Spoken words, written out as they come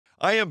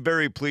I am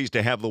very pleased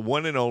to have the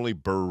one and only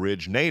Burr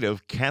Ridge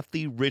native,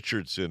 CATHY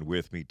Richardson,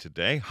 with me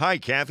today. Hi,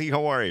 CATHY.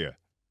 How are you?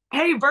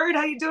 Hey, Byrd,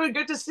 how you doing?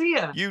 Good to see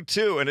you. You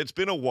too, and it's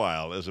been a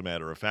while, as a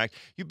matter of fact.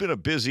 You've been a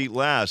busy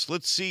lass.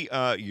 Let's see,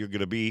 you're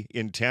going to be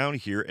in town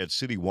here at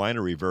City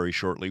Winery very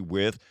shortly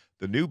with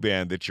the new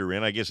band that you're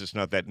in. I guess it's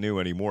not that new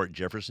anymore,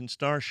 Jefferson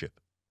Starship.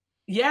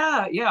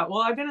 Yeah.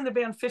 Well, I've been in the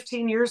band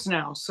 15 years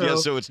now. Yeah, So,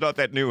 so it's not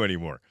that new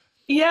anymore.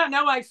 yeah,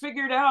 no, I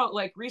figured out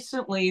like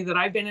recently that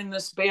I've been in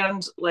this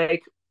band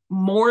like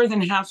more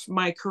than half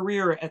my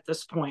career at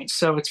this point.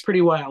 So it's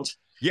pretty wild.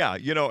 Yeah,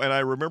 and I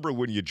remember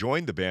when you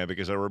joined the band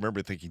because I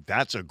remember thinking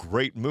that's a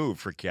great move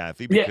for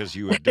CATHY Yeah. because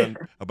you had done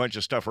a bunch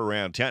of stuff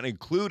around town,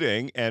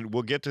 including, and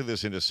we'll get to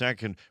this in a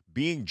second,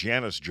 being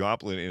Janis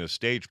Joplin in a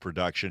stage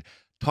production.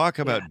 Talk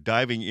Yeah. about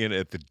diving in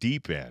at the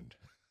deep end.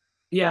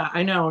 Yeah,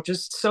 I know.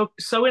 Just so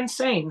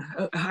insane.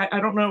 I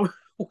don't know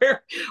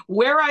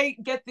where I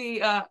get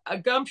the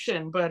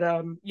gumption, but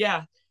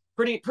yeah,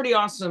 pretty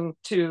awesome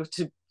to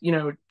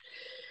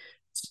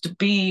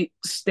be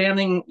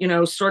standing,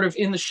 sort of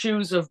in the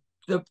shoes of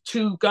the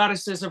two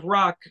goddesses of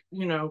rock,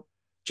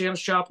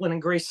 Janis Joplin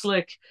and Grace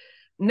Slick.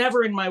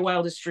 Never in my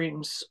wildest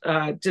dreams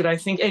did I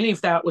think any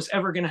of that was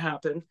ever going to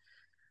happen.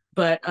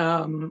 But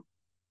I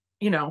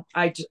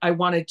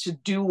wanted to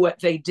do what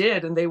they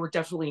did, and they were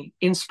definitely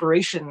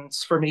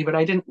inspirations for me. But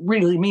I didn't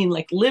really mean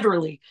like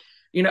literally,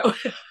 you know.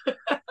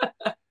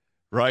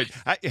 Right.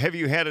 Have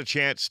you had a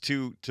chance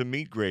to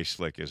meet Grace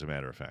Slick, as a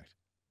matter of fact?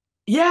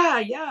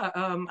 Yeah.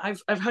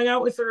 I've hung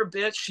out with her a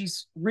bit.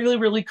 She's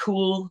really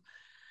cool.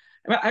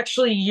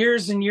 Actually,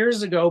 years and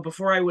years ago,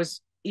 before I was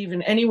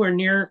even anywhere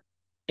near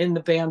in the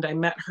band, I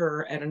met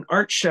her at an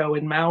art show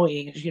in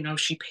Maui.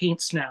 She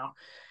paints now,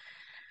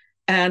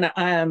 and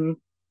I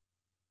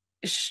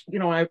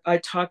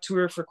talked to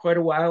her for quite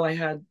a while. I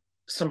had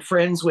some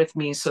friends with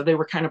me, so they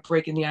were kind of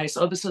breaking the ice.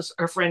 Oh, this is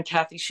our friend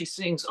Kathy. She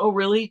sings. Oh,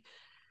 really?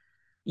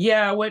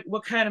 Yeah.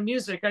 What kind of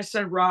music? I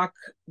said rock,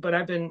 but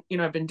I've been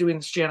doing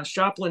this Janis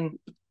Joplin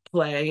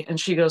play, and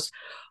she goes,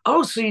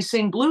 "Oh, so you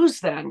sing blues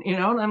then?"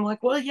 And I'm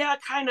like, "Well, yeah,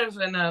 kind of."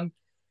 And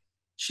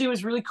she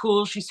was really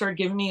cool. She started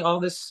giving me all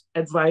this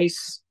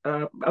advice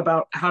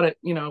about how to,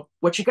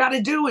 what you got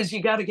to do is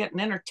you got to get an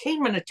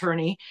entertainment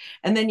attorney,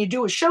 and then you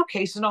do a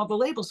showcase, and all the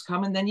labels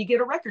come, and then you get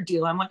a record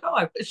deal. I'm like, oh,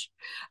 I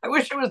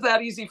wish it was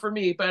that easy for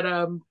me. But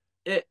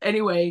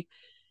anyway,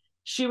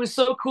 she was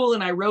so cool,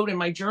 and I wrote in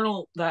my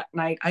journal that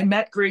night. I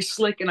met Grace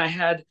Slick, and I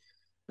had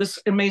this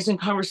amazing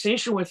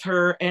conversation with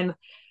her, and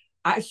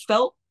I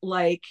felt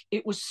like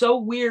it was so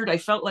weird. I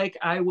felt like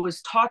I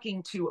was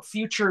talking to a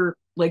future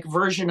like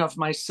version of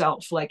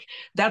myself. Like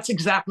that's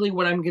exactly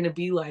what I'm going to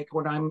be like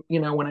when I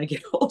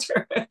get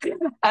older.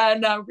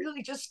 And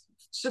really just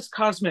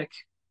cosmic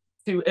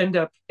to end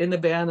up in the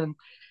band and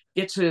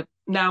get to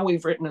now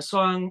we've written a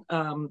song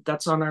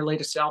that's on our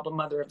latest album,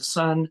 Mother of the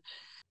Sun.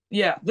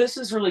 Yeah, this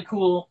is really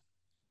cool.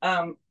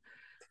 Um,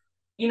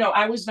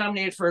 I was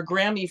nominated for a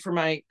Grammy for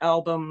my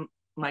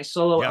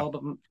solo Yeah.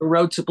 album,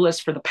 Road to Bliss,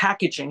 for the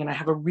packaging, and I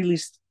have a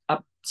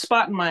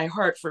spot in my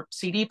heart for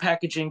CD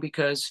packaging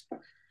because,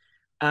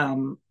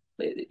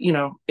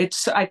 it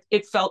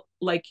felt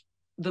like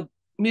the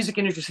music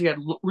industry had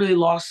really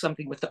lost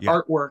something with the Yeah.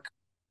 artwork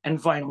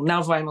and vinyl.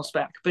 Now vinyl's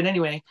back, but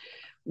anyway,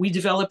 we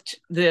developed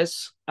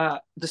this,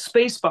 the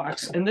Space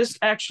Box, and this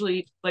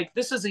actually, like,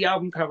 this is the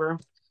album cover.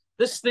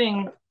 This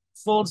thing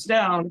folds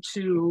down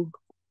to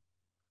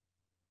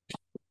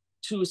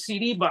a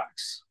CD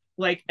box,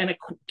 like, and it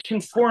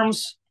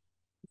conforms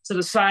to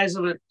the size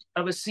of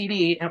a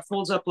CD, and it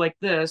folds up like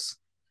this.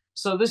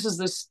 So this is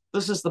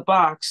the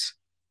box,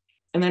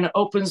 and then it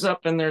opens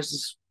up, and there's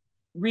this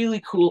really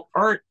cool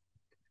art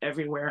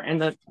everywhere.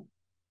 And the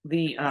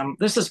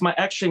this is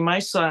my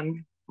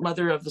son,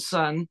 Mother of the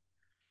Sun,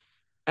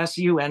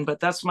 SUN, but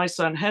that's my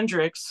son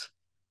Hendrix.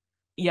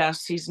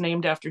 Yes, he's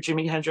named after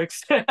Jimi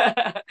Hendrix.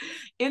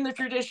 In the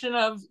tradition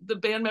of the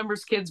band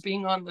members' kids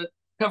being on the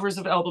covers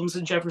of albums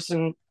in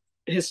Jefferson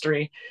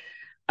history.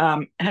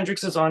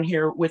 Hendrix is on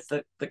here with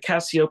the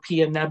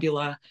Cassiopeia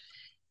Nebula,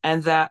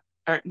 and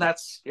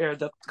that's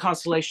the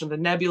constellation. The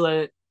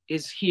nebula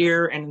is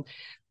here, and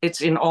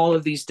it's in all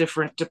of these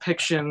different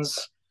depictions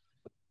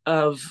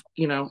of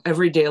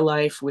everyday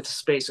life with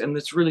space, and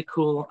it's really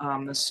cool.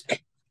 This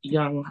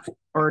young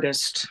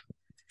artist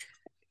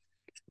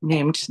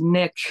named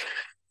Nick.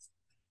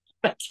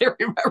 I can't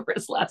remember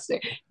his last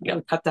name. You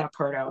gotta cut that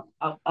part out.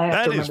 I have to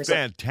That is remember something.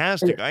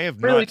 fantastic. I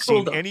have Really not cool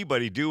seen though.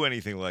 anybody do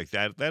anything like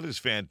that. That is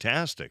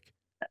fantastic.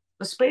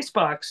 The space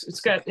box.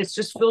 It's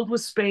just filled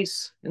with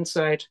space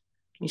inside.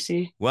 You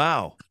see?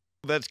 Wow.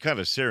 That's kind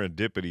of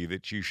serendipity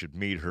that you should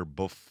meet her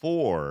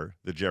before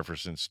the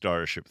Jefferson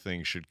Starship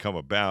thing should come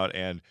about.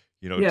 And,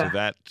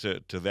 Yeah.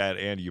 to that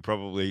end, you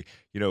probably,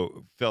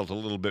 felt a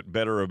little bit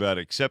better about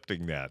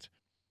accepting that.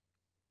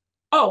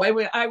 Oh,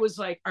 I was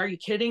like, are you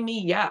kidding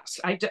me? Yes.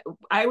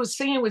 I was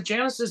singing with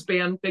Janice's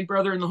band, Big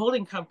Brother and the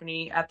Holding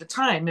Company at the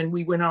time, and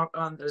we went out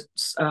on the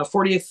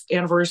 40th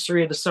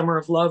anniversary of the Summer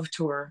of Love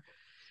tour.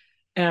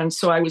 And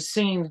so I was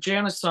singing the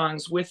Janice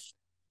songs with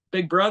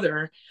Big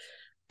Brother,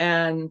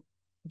 and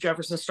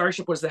Jefferson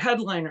Starship was the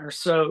headliner.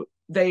 So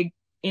they,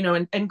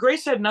 and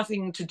Grace had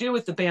nothing to do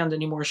with the band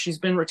anymore. She's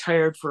been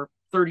retired for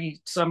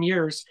 30 some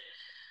years.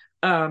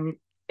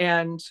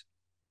 And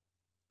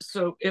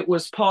so it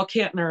was Paul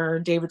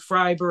Kantner, David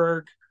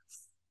Freiberg,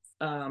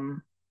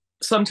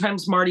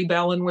 sometimes Marty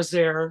Ballin was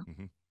there,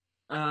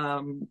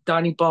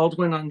 Donnie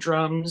Baldwin on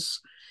drums,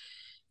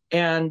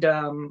 and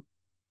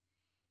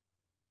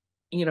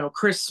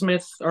Chris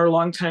Smith, our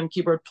longtime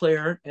keyboard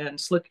player, and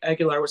Slick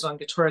Aguilar was on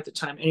guitar at the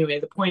time. Anyway,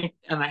 the point,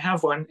 and I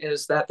have one,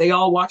 is that they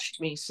all watched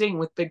me sing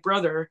with Big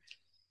Brother,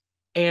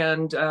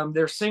 and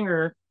their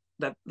singer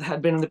that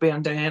had been in the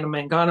band, Diana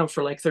Mangano,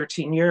 for like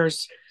 13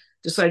 years,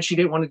 decided she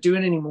didn't want to do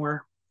it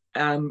anymore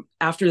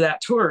after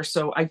that tour.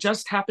 So I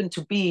just happened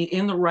to be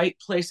in the right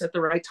place at the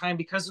right time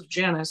because of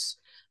Janice,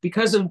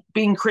 because of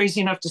being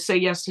crazy enough to say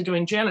yes to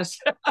doing Janice,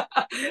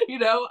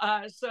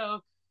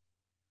 so,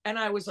 and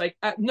I was like,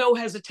 no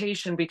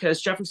hesitation,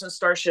 because Jefferson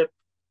Starship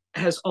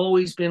has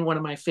always been one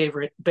of my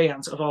favorite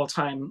bands of all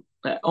time,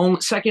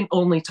 second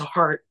only to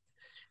Heart,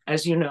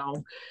 as you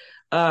know.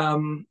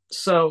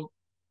 So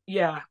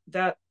yeah,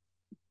 that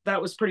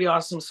was pretty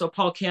awesome. So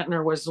Paul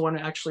Kantner was the one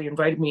who actually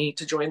invited me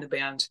to join the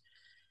band.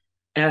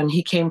 And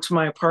he came to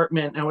my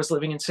apartment. I was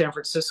living in San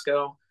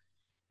Francisco,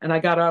 and I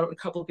got out a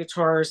couple of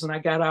guitars, and I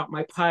got out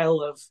my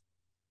pile of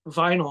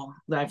vinyl.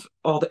 I've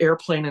all the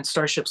Airplane and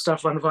Starship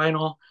stuff on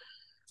vinyl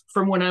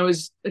from when I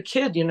was a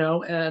kid,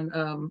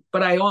 and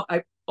but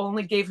I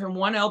only gave him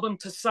one album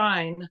to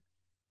sign,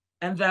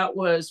 and that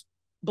was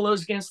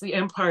Blows Against the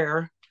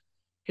Empire,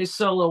 his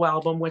solo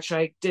album, which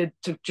I did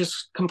to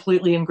just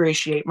completely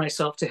ingratiate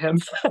myself to him.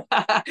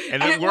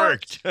 And it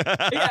worked.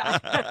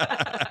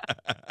 Yeah.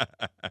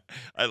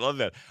 I love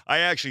that. I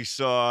actually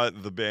saw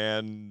the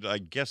band, I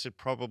guess it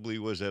probably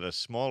was at a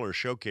smaller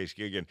showcase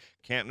gig, and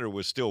Kantner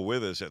was still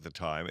with us at the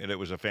time, and it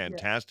was a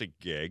fantastic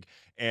gig.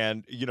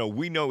 And,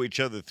 we know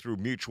each other through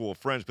mutual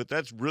friends, but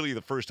that's really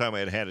the first time I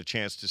had a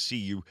chance to see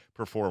you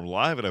perform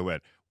live, and I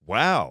went,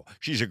 wow,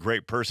 she's a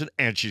great person,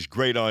 and she's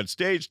great on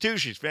stage, too.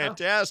 She's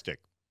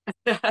fantastic.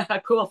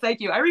 Cool. Thank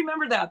you. I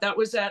remember that. That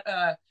was at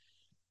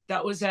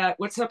what's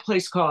that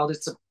place called?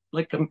 It's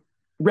like a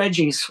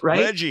Reggie's, right?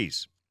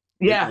 Reggie's.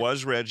 Yeah. It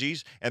was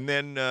Reggie's. And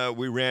then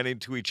we ran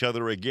into each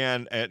other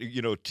again at,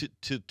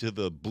 to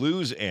the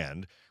blues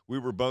end. We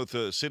were both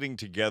sitting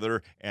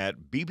together at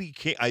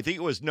BBK. I think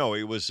it was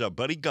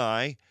Buddy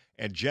Guy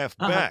and Jeff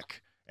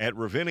Beck at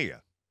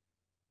Ravinia.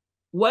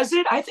 Was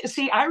it?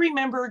 I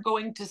remember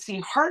going to see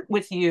Heart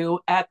with you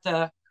at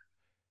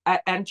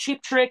and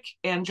Cheap Trick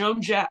and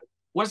Joan Jett.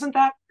 Wasn't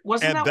that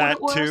what it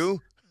was?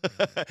 Too?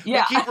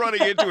 Yeah. We keep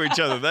running into each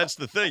other. That's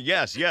the thing.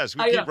 Yes,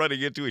 we keep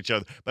running into each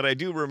other. But I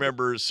do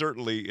remember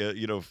certainly,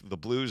 the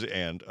blues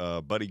and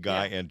Buddy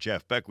Guy and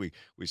Jeff Beck. We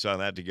saw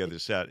that together,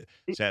 sat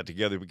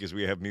together because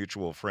we have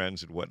mutual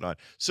friends and whatnot.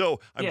 So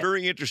I'm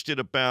very interested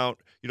about,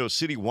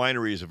 City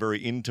Winery is a very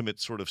intimate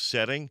sort of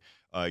setting.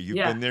 You've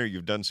been there.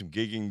 You've done some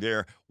gigging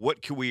there.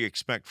 What can we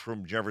expect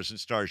from Jefferson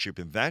Starship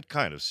in that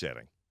kind of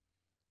setting?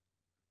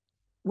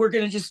 We're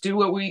going to just do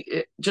what we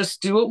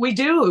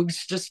do.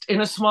 It's just in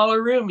a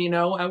smaller room,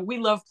 we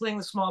love playing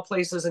the small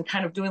places and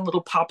kind of doing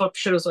little pop-up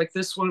shows. Like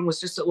this one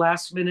was just at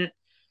last minute.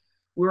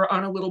 We were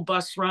on a little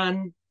bus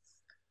run,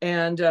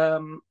 and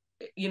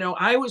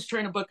I was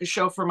trying to book a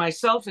show for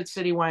myself at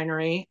City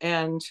Winery,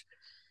 and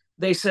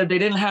they said they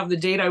didn't have the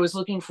date I was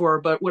looking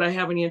for, but would I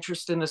have any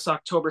interest in this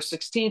October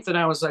 16th? And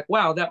I was like,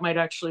 wow, that might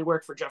actually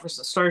work for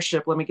Jefferson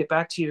Starship. Let me get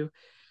back to you.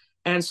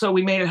 And so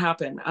we made it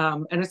happen.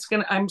 And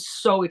I'm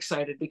so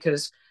excited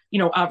because,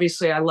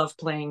 obviously I love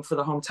playing for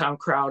the hometown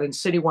crowd, and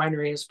City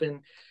Winery has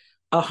been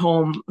a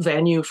home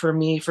venue for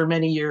me for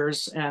many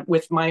years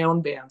with my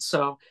own band.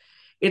 So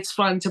it's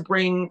fun to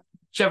bring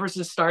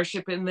Jefferson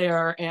Starship in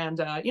there, and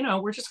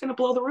we're just going to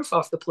blow the roof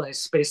off the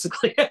place,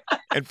 basically.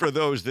 And for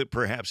those that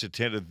perhaps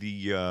attended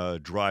the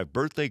Drive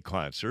birthday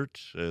concert,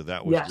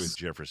 that was with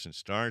Jefferson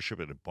Starship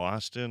in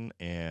Boston,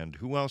 and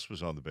who else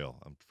was on the bill?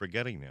 I'm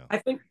forgetting now. I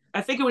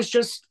think it was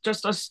just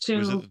us two.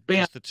 Was it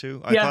just the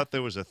two? I thought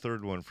there was a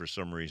third one for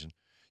some reason.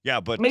 Yeah,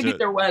 but maybe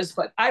there was,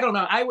 but I don't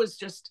know. I was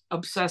just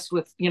obsessed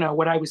with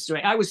what I was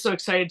doing. I was so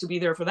excited to be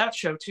there for that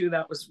show too.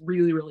 That was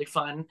really, really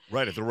fun.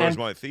 Right at the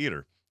Rosemont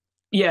Theater.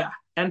 Yeah,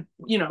 and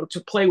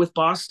to play with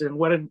Boston,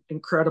 what an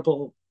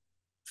incredible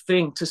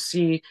thing to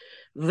see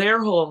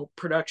their whole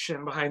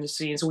production behind the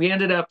scenes. We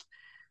ended up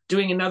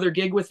doing another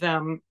gig with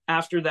them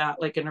after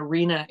that, like an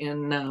arena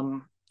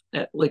in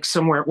like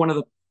somewhere, one of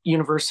the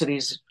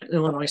universities,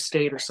 Illinois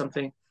State or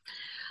something,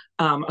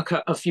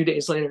 a few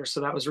days later.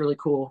 So that was really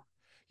cool.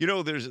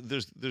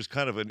 There's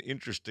kind of an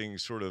interesting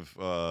sort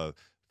of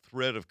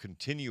thread of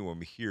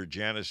continuum here.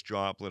 Janis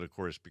Joplin, of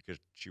course, because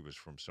she was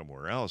from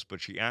somewhere else, but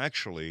she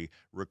actually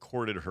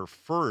recorded her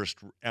first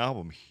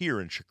album here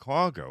in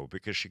Chicago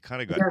because she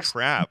kind of got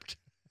trapped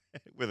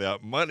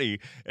without money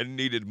and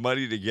needed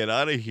money to get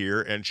out of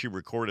here, and she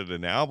recorded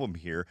an album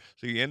here.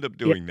 So you end up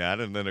doing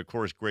that, and then, of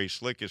course, Grace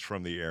Slick is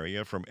from the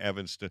area, from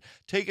Evanston.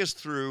 Take us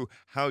through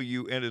how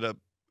you ended up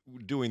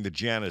doing the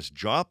Janis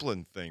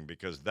Joplin thing,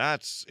 because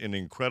that's an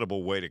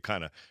incredible way to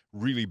kind of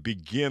really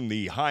begin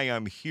the "Hi,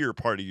 I'm here"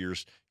 part of your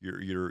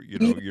your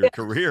Yeah.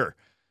 career.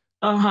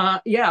 Uh-huh.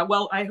 Yeah.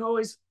 Well, I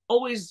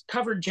always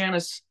covered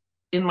Janis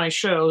in my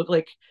show.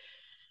 Like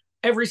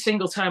every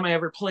single time I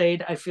ever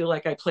played, I feel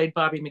like I played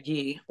Bobby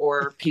McGee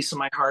or Piece of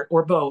My Heart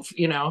or both,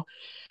 you know.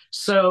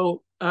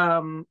 So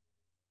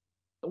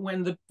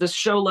when the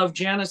show Love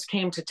Janis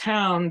came to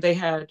town, they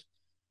had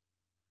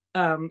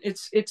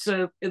it's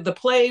a the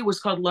play was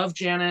called Love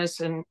Janis,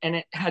 and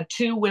it had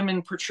two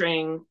women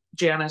portraying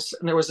Janis,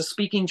 and there was a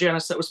speaking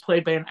Janis that was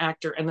played by an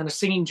actor, and then a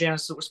singing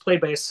Janis that was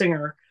played by a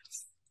singer,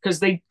 because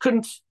they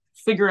couldn't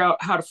figure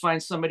out how to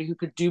find somebody who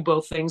could do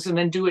both things and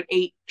then do it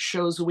 8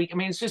 shows a week. I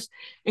mean, it's just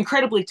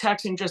incredibly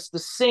taxing, just the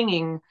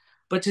singing,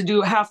 but to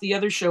do half the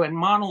other show and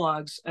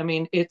monologues. I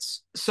mean,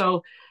 it's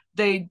so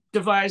they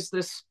devised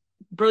this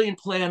brilliant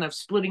plan of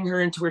splitting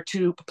her into her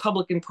two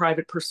public and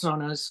private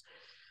personas.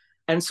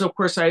 And so, of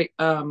course,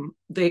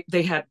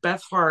 they had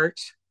Beth Hart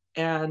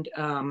and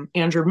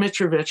Andrew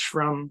Mitrovich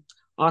from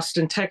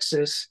Austin,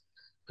 Texas,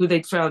 who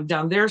they'd found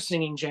down there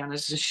singing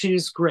Janis.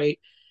 She's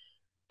great.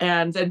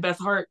 And then Beth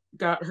Hart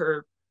got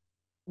her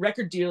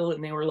record deal,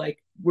 and they were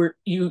like,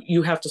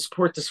 you have to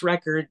support this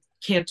record,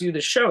 can't do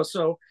the show."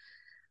 So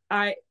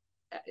I,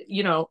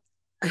 you know,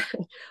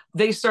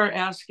 they start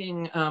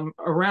asking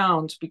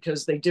around,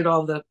 because they did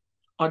all the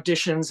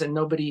auditions and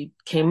nobody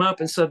came up,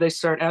 and so they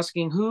start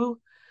asking who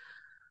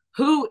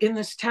in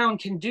this town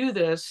can do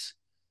this.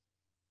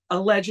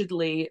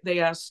 Allegedly, they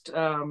asked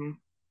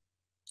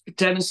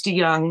Dennis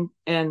DeYoung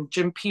and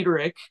Jim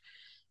Peterick,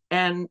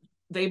 and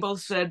they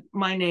both said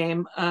my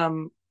name.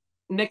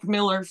 Nick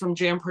Miller from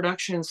Jam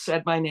Productions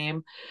said my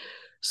name.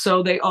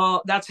 So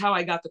that's how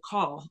I got the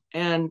call.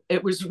 And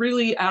it was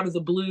really out of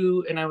the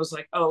blue. And I was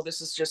like, oh, this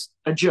is just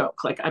a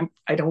joke. Like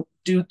I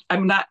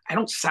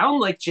don't sound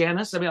like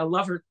Janis. I mean, I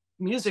love her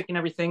music and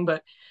everything,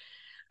 but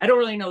I don't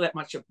really know that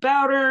much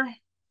about her.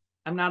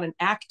 I'm not an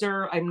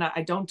actor.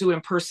 I don't do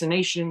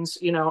impersonations.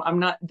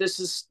 This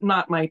is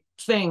not my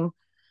thing.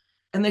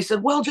 And they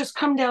said, well, just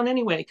come down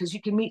anyway, because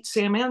you can meet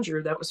Sam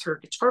Andrew. That was her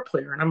guitar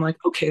player. And I'm like,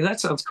 okay, that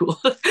sounds cool.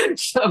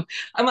 So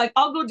I'm like,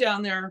 I'll go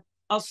down there.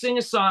 I'll sing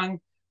a song.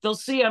 They'll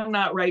see I'm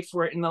not right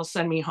for it, and they'll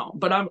send me home.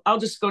 But I'll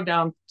just go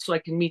down so I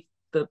can meet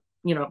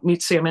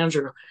Sam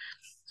Andrew.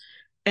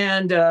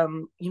 And,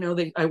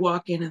 I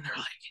walk in and they're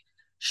like,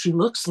 she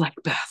looks like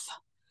Beth.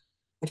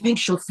 I think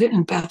she'll fit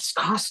in Beth's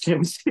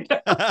costumes.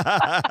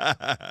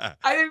 I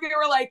think they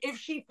were like,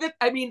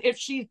 if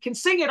she can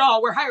sing it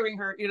all, we're hiring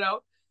her,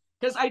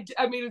 because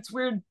I mean, it's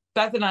weird.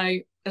 Beth and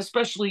I,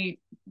 especially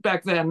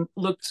back then,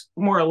 looked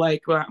more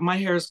alike. My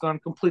hair's gone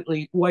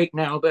completely white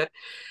now, but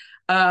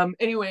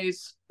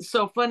anyways,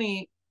 so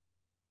funny.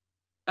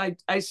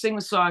 I sing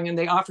the song and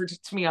they offered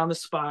it to me on the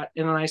spot,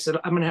 and then I said,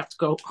 I'm gonna have to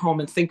go home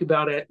and think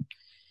about it.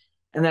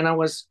 And then I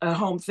was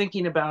home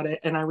thinking about it,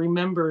 and I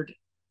remembered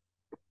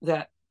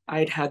that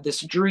I'd had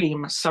this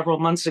dream several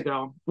months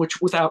ago, which,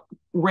 without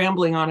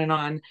rambling on and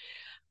on,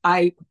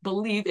 I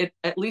believe it,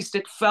 at least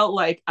it felt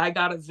like I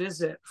got a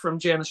visit from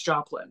Janis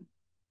Joplin.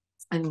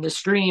 And in this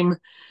dream,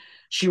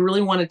 she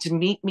really wanted to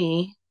meet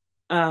me.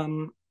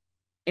 And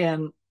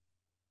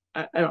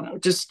I don't know,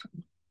 just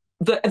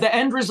the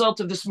end result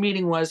of this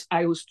meeting was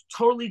I was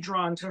totally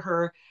drawn to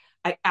her.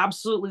 I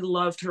absolutely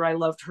loved her. I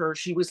loved her.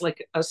 She was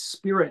like a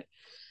spirit.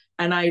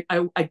 And I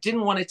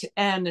didn't want it to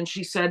end. And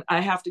she said, I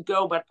have to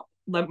go, but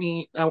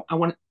I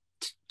want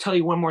to tell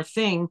you one more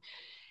thing.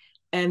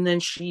 And then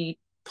she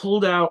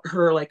pulled out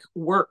her like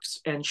works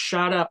and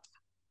shot up,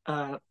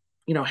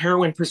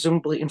 heroin,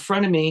 presumably in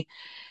front of me,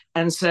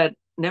 and said,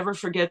 never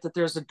forget that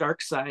there's a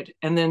dark side.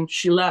 And then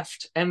she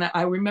left. And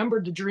I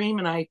remembered the dream,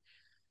 and I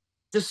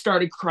just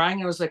started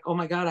crying. I was like, oh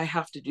my God, I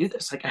have to do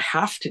this. Like, I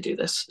have to do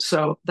this.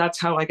 So that's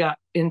how I got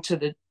into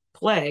the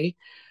play,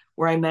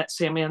 where I met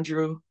Sam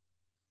Andrew.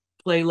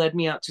 Play led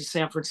me out to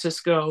San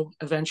Francisco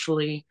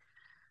eventually.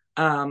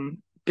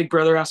 Big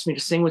Brother asked me to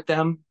sing with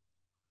them.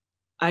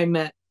 I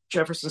met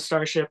Jefferson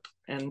Starship,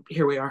 and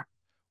here we are.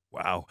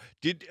 Wow.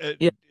 Did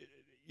Yeah.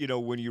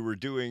 when you were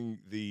doing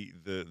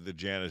the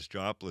Janis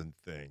Joplin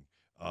thing,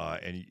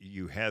 and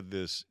you had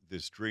this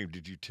dream,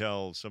 did you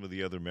tell some of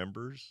the other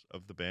members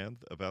of the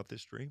band about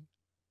this dream?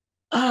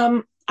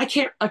 I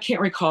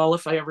can't recall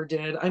if I ever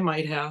did. I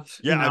might have.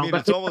 Yeah, I mean,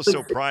 but it's almost so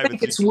I private.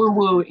 think it's woo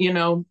woo.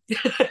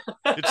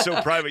 It's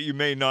so private. You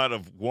may not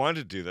have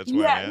wanted to. That's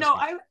why Yeah. I'm No,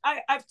 asking.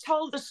 I've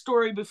told the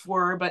story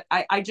before, but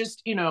I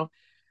just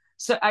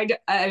So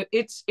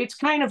it's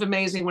kind of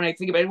amazing when I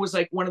think about it. It was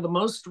like one of the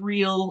most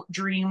real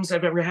dreams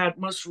I've ever had,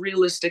 most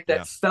realistic, Yeah.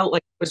 that felt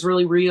like it was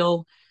really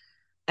real.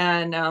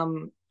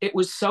 And it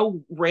was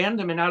so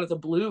random and out of the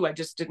blue. I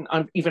just didn't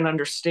even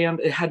understand.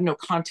 It had no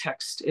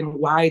context in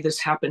why this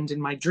happened in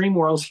my dream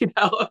world,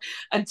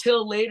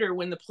 until later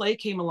when the play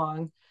came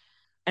along,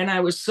 and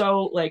I was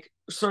so like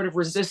sort of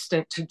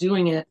resistant to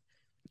doing it.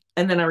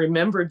 And then I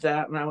remembered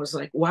that, and I was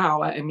like,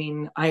 wow, I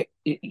mean,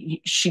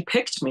 she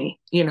picked me,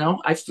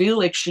 I feel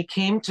like she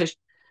came to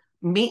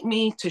meet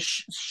me, to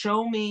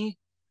show me,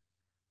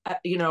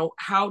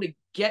 how to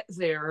get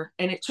there,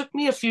 and it took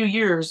me a few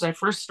years. I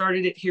first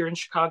started it here in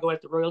Chicago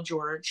at the Royal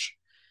George.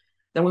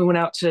 Then we went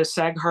out to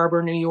Sag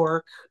Harbor, New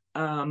York,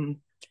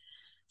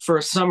 for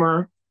a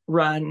summer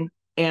run.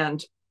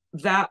 And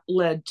that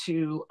led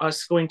to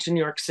us going to New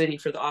York City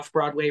for the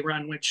off-Broadway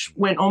run, which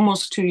went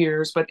almost 2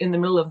 years. But in the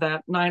middle of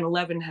that,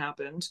 9/11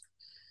 happened,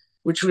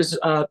 which was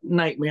a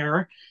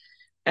nightmare.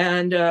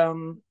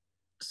 And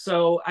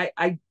so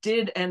I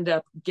did end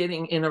up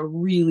getting in a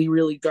really,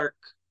 really dark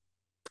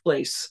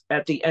place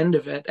at the end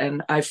of it.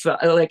 And I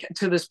felt like,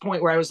 to this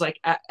point where I was like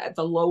at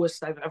the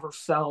lowest I've ever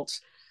felt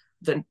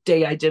the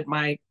day I did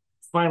my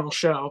final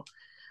show.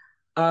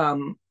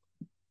 And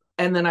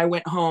then I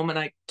went home and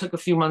I took a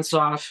few months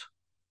off,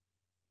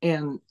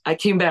 and I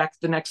came back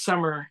the next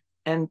summer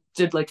and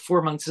did like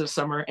 4 months of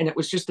summer, and it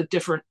was just a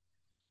different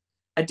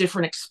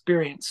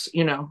experience,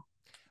 you know.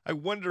 I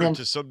wonder, And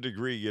to some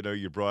degree,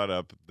 you brought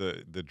up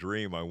the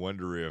dream. I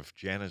wonder if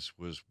Janice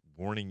was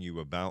warning you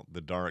about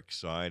the dark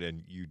side,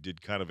 and you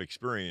did kind of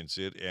experience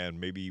it, and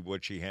maybe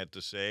what she had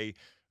to say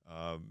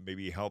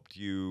maybe helped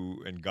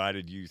you and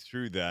guided you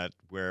through that.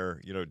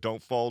 Where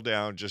don't fall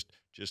down, just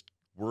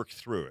work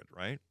through it,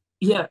 right?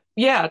 yeah,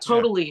 Yeah.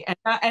 totally.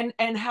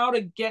 And how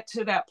to get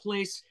to that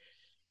place.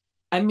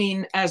 I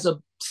mean, as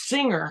a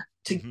singer,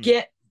 to Hmm.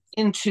 get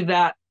into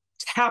that,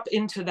 tap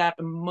into that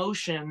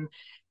emotion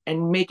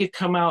and make it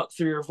come out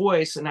through your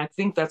voice. And I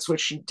think that's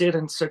what she did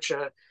in such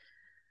a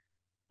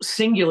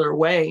singular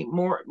way,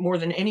 more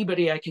than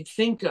anybody I could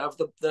think of.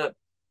 The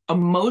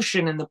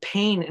emotion and the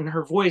pain in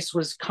her voice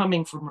was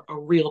coming from a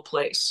real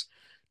place,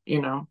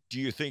 you know. Do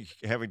you think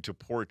having to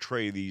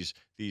portray these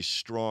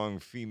strong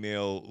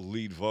female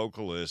lead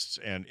vocalists,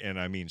 and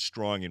I mean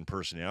strong in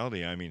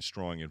personality, I mean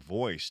strong in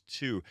voice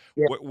too,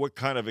 Yeah. what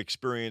kind of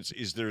experience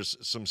is there's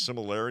some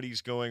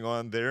similarities going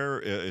on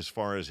there as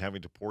far as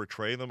having to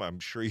portray them? I'm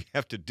sure you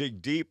have to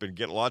dig deep and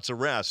get lots of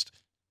rest.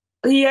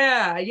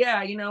 Yeah,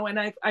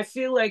 and I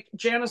feel like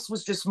Janice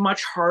was just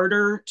much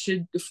harder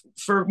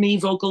for me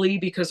vocally,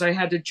 because I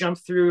had to jump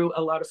through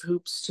a lot of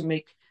hoops to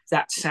make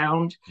that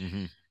sound,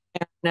 Hmm.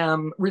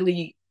 and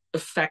really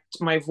affect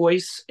my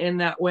voice in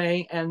that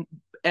way. And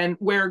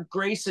where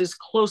Grace's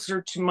voice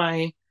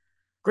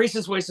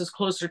is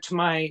closer to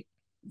my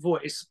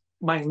voice,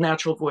 my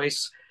natural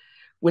voice,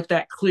 with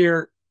that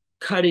clear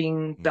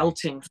cutting Hmm.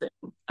 belting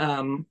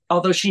thing.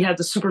 Although she had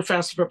the super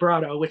fast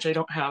vibrato, which I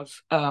don't have.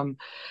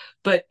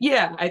 But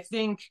yeah, I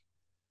think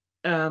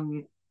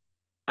I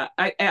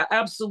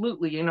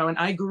absolutely, and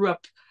I grew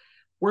up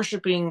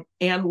worshiping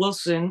Ann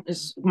Wilson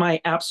is my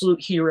absolute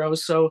hero.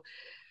 So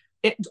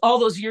all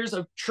those years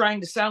of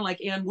trying to sound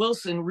like Ann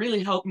Wilson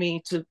really helped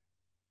me to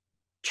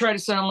try to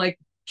sound like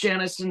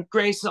Janice and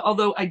Grace.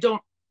 Although I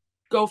don't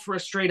go for a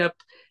straight up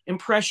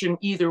impression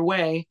either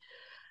way,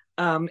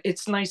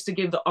 it's nice to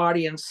give the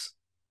audience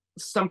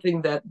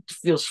something that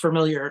feels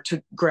familiar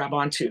to grab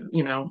onto,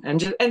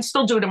 and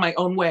still do it in my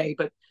own way.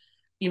 But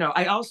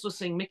I also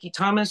sing Mickey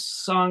Thomas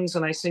songs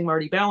and I sing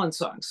Marty Balin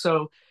songs.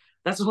 So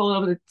that's a whole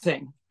other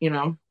thing.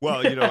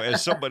 Well,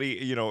 as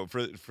somebody,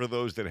 for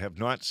those that have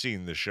not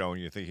seen the show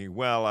and you're thinking,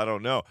 well, I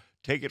don't know,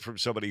 take it from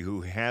somebody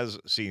who has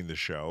seen the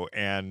show.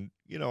 And,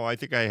 I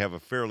think I have a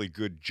fairly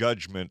good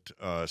judgment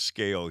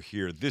scale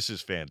here. This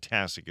is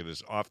fantastic. It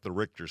is off the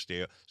Richter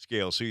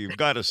scale. So you've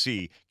got to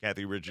see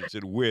Kathy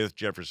Richardson with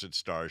Jefferson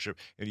Starship,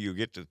 and you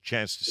get the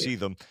chance to see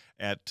them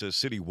at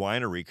City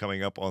Winery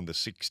coming up on the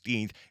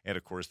 16th. And,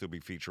 of course, they'll be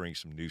featuring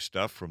some new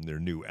stuff from their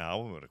new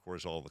album, and, of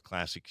course, all the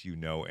classics you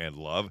know and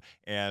love.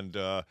 And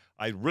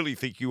I really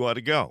think you ought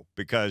to go,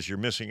 because you're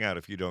missing out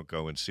if you don't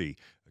go and see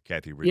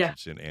Kathy Yeah.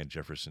 Richardson and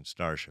Jefferson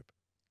Starship.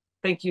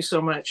 Thank you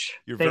so much.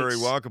 You're very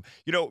Thanks. welcome.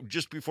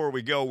 Just before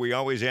we go, we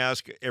always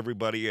ask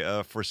everybody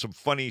for some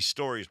funny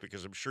stories,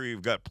 because I'm sure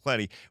you've got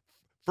plenty.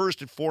 First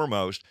and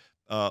foremost,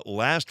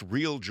 last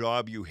real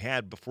job you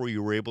had before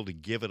you were able to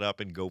give it up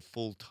and go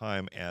full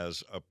time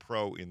as a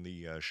pro in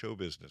the show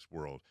business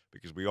world,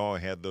 because we all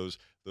had those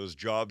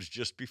jobs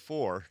just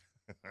before.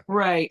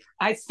 Right.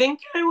 I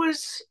think I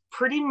was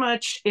pretty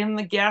much in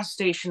the gas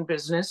station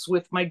business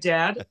with my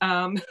dad.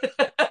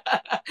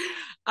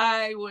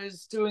 I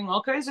was doing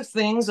all kinds of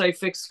things. I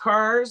fixed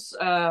cars.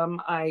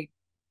 I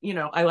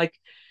like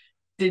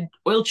did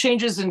oil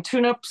changes and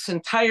tune-ups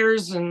and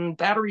tires and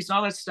batteries and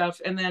all that stuff.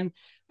 And then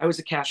I was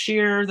a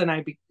cashier. Then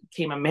I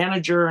became a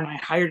manager, and I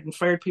hired and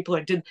fired people.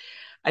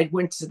 I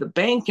went to the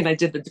bank and I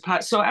did the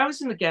deposit. So I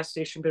was in the gas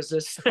station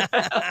business.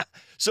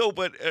 So,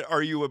 but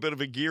are you a bit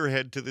of a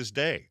gearhead to this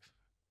day?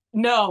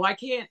 No, I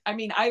can't. I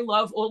mean, I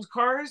love old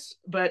cars,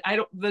 but I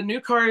don't. The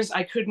new cars,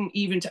 I couldn't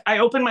even. I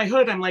open my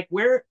hood. I'm like,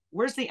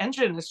 where's the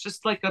engine? It's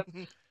just like a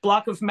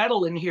block of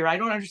metal in here. I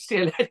don't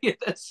understand any of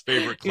this.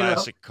 Favorite You know.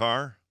 classic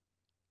car?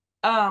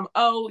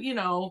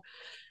 Oh,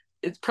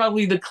 it's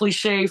probably the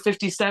cliche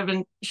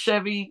 '57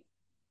 Chevy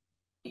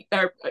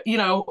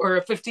or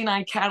a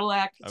 '59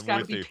 Cadillac. It's I'm got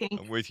to with be you.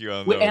 pink I'm with you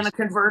on and a those.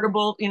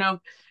 convertible.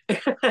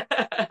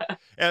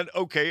 And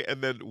okay,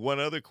 and then one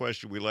other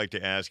question we like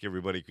to ask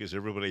everybody because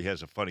everybody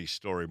has a funny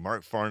story.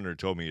 Mark Farner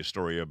told me a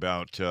story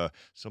about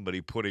somebody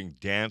putting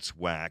dance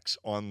wax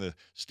on the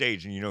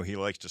stage, and he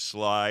likes to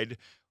slide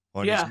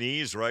on his Yeah,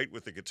 knees, right,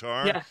 with the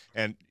guitar, yeah,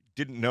 and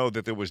didn't know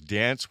that there was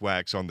dance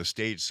wax on the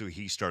stage, so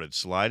he started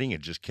sliding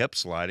and just kept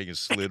sliding and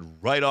slid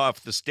right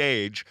off the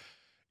stage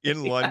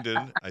in yeah.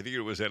 London. I think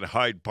it was at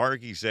Hyde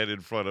Park, he said,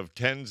 in front of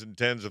tens and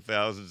tens of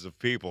thousands of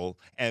people,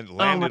 and Oh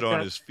my landed on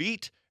God, his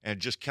feet and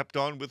just kept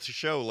on with the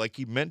show like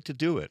he meant to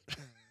do it.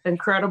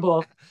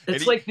 incredible! And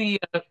It's like the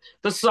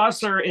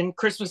saucer in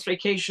Christmas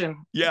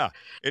Vacation yeah,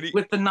 any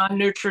with the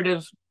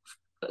non-nutritive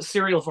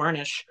cereal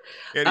varnish.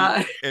 any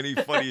Uh, any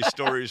funny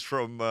stories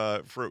from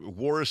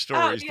war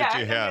stories that yeah, you I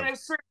mean, have?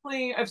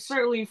 I've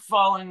certainly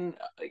fallen.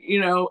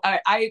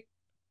 I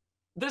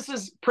this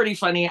is pretty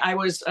funny.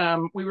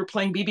 We were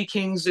playing BB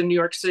King's in New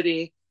York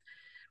City,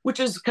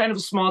 which is kind of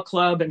a small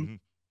club, and Hmm.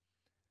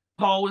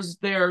 Paul was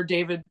there.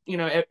 David,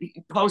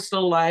 Paul was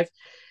still alive,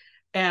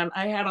 and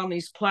I had on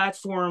these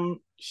platform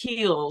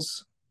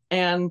heels,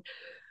 and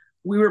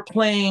we were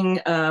playing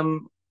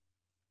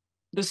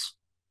this,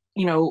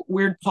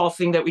 weird Paul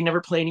thing that we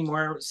never play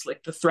anymore. It was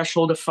like the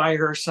Threshold of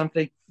Fire or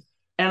something.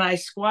 And I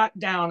squat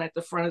down at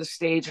the front of the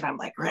stage, and I'm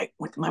like, right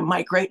with my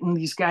mic right in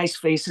these guys'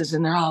 faces,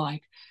 and they're all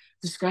like,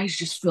 "This guy's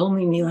just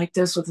filming me like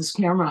this with his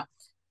camera."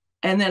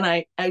 And then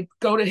I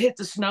go to hit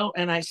this note,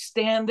 and I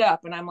stand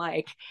up, and I'm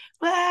like,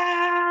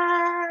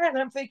 ah! And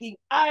I'm thinking,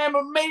 I am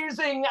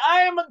amazing.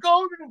 I am a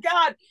golden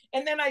god.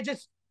 And then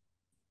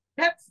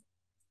kept,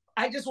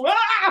 I just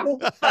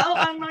fell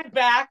on my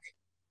back,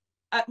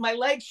 my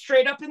legs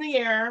straight up in the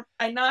air.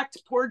 I knocked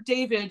poor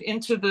David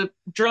into the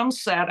drum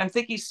set. I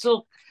think he's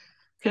still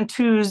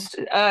contused.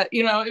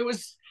 It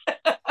was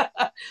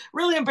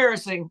really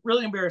embarrassing,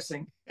 really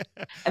embarrassing.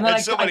 And then And I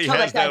somebody told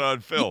that has that guy, on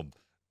film.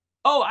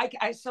 oh,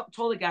 I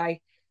told the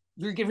guy,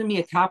 you're giving me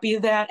a copy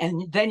of that,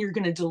 and then you're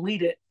going to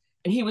delete it.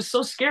 And he was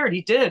so scared.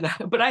 He did,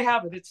 but I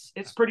have it.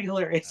 It's pretty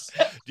hilarious.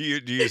 Do you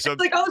It's some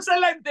like all of a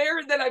sudden I'm there,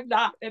 and then I'm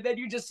not, and then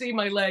you just see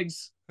my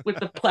legs with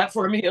the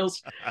platform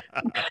heels.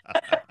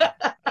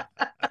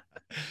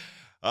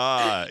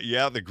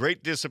 Yeah, the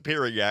Great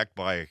Disappearing Act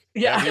by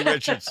Yeah, Kathy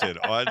Richardson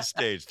on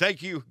stage.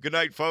 Thank you. Good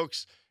night,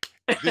 folks.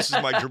 This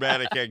is my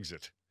dramatic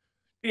exit.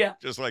 yeah,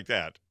 Just like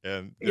that.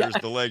 And yeah.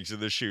 there's the legs and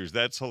the shoes.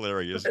 That's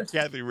hilarious.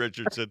 Kathy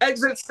Richardson,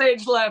 Exit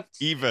stage left.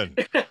 even.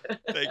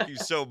 Thank you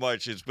so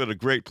much. It's been a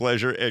great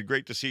pleasure and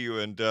great to see you.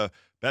 And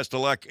best of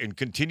luck and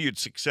continued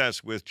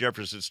success with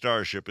Jefferson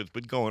Starship. It's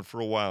been going for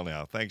a while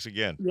now. Thanks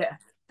again. Yeah.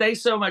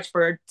 Thanks so much,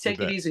 Byrd. You Take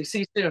it bet. easy. See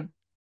you soon.